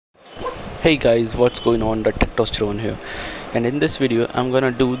Hey guys, what's going on? The Testosterone here, and in this video I'm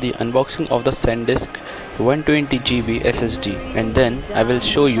gonna do the unboxing of the SanDisk 120 GB SSD, and then I will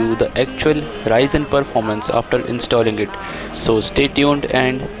show you the actual rise in performance after installing it. So stay tuned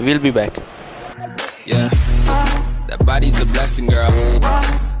and we'll be back. Yeah, that body's a blessing, girl.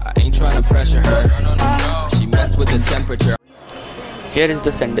 I ain't trying to pressure her. She messed with the temperature. Here is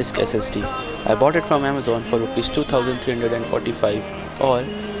the SanDisk SSD. I bought it from Amazon for rupees 2,345 or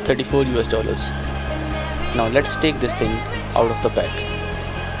 $34 US. Now let's take this thing out of the pack.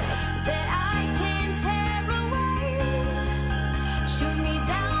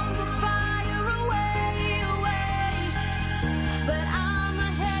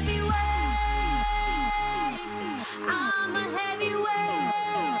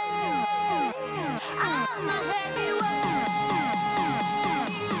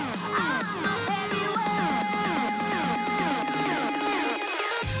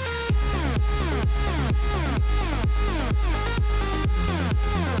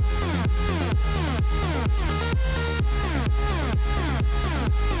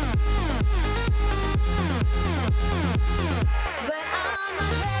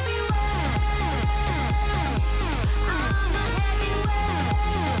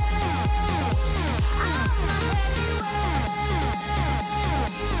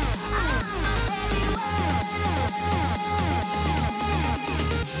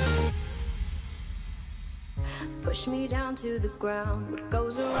 Push me down to the ground. What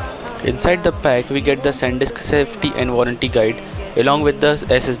goes around. Inside the pack we get the SanDisk safety and warranty guide along with the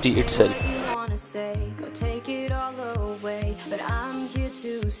SSD itself. Go take it all away, but I'm here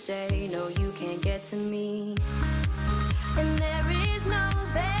to stay. No, you can't get to me. And there is no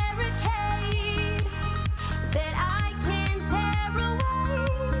barricade that I can tear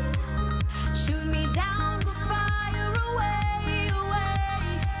away. Shoot me down, but fire away.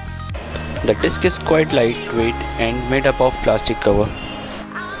 The disc is quite lightweight and made up of plastic cover.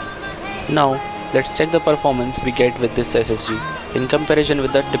 Now let's check the performance we get with this SSD in comparison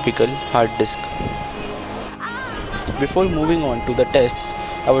with the typical hard disk. Before moving on to the tests,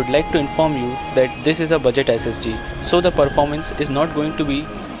 I would like to inform you that this is a budget SSD, so the performance is not going to be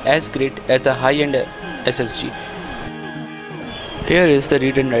as great as a high-end SSD. Here is the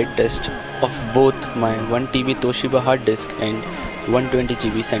read and write test of both my 1TB Toshiba hard disk and 120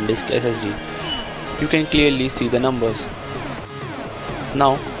 GB SanDisk SSD. You can clearly see the numbers.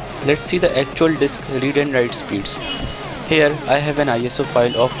 Now let's see the actual disk read and write speeds. Here I have an ISO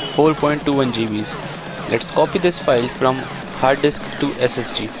file of 4.21 GBs. Let's copy this file from hard disk to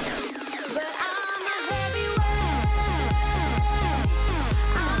SSD.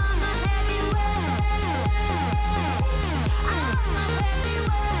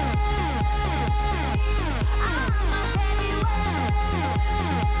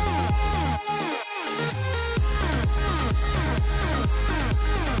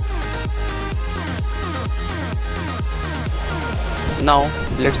 Now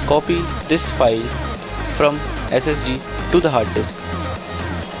let's copy this file from SSD to the hard disk.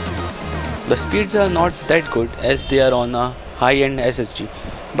 The speeds are not that good as they are on a high-end SSD,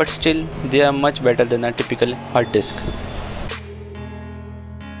 but still they are much better than a typical hard disk.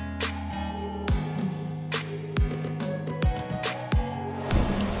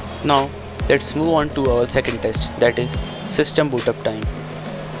 Now let's move on to our second test, that is system boot up time.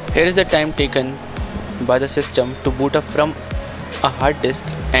 Here is the time taken by the system to boot up from a hard disk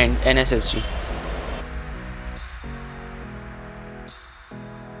and an SSD.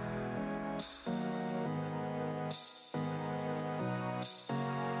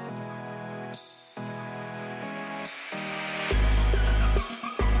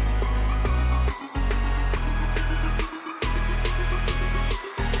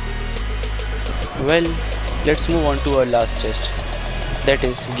 Well, let's move on to our last test, that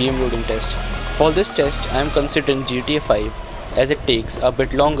is game loading test. For this test I am considering GTA 5 as it takes a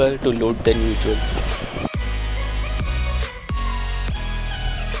bit longer to load than usual.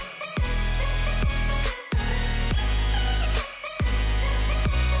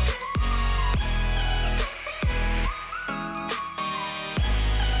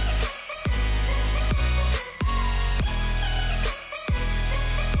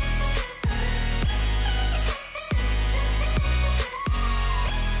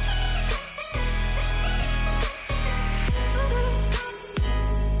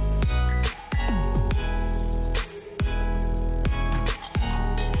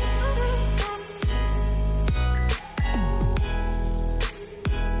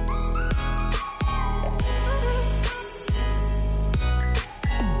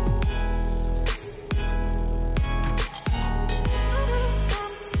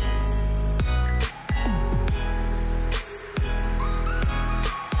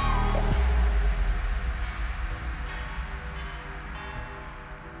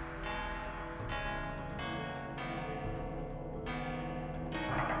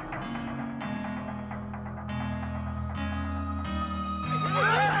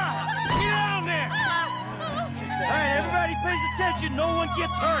 attention, no one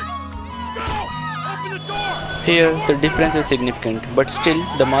gets hurt. Go! Open the door! Here the difference is significant, but still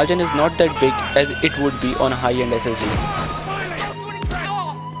the margin is not that big as it would be on a high-end SSD.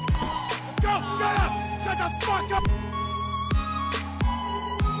 Go! Shut up! Shut the fuck up!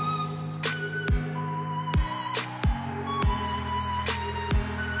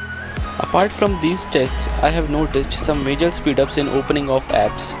 Apart from these tests, I have noticed some major speedups in opening of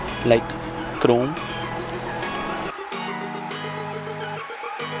apps like Chrome,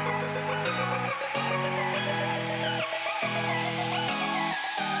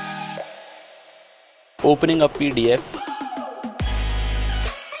 opening a PDF,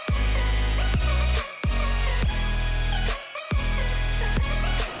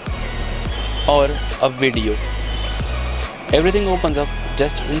 or a video. Everything opens up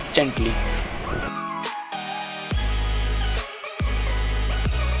just instantly.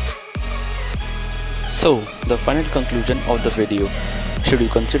 So, the final conclusion of the video. Should you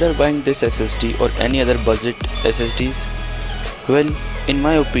consider buying this SSD or any other budget SSDs? Well, in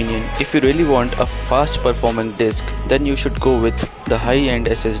my opinion, if you really want a fast performing disk, then you should go with the high-end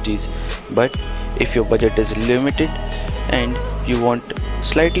SSDs. But if your budget is limited and you want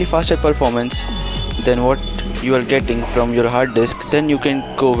slightly faster performance than what you are getting from your hard disk, then you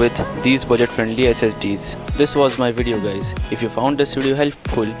can go with these budget friendly SSDs. This was my video, guys. If you found this video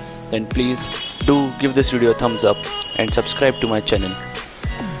helpful, then please do give this video a thumbs up and subscribe to my channel.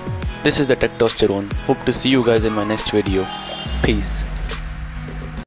 This is the Testosterone. Hope to see you guys in my next video. Peace.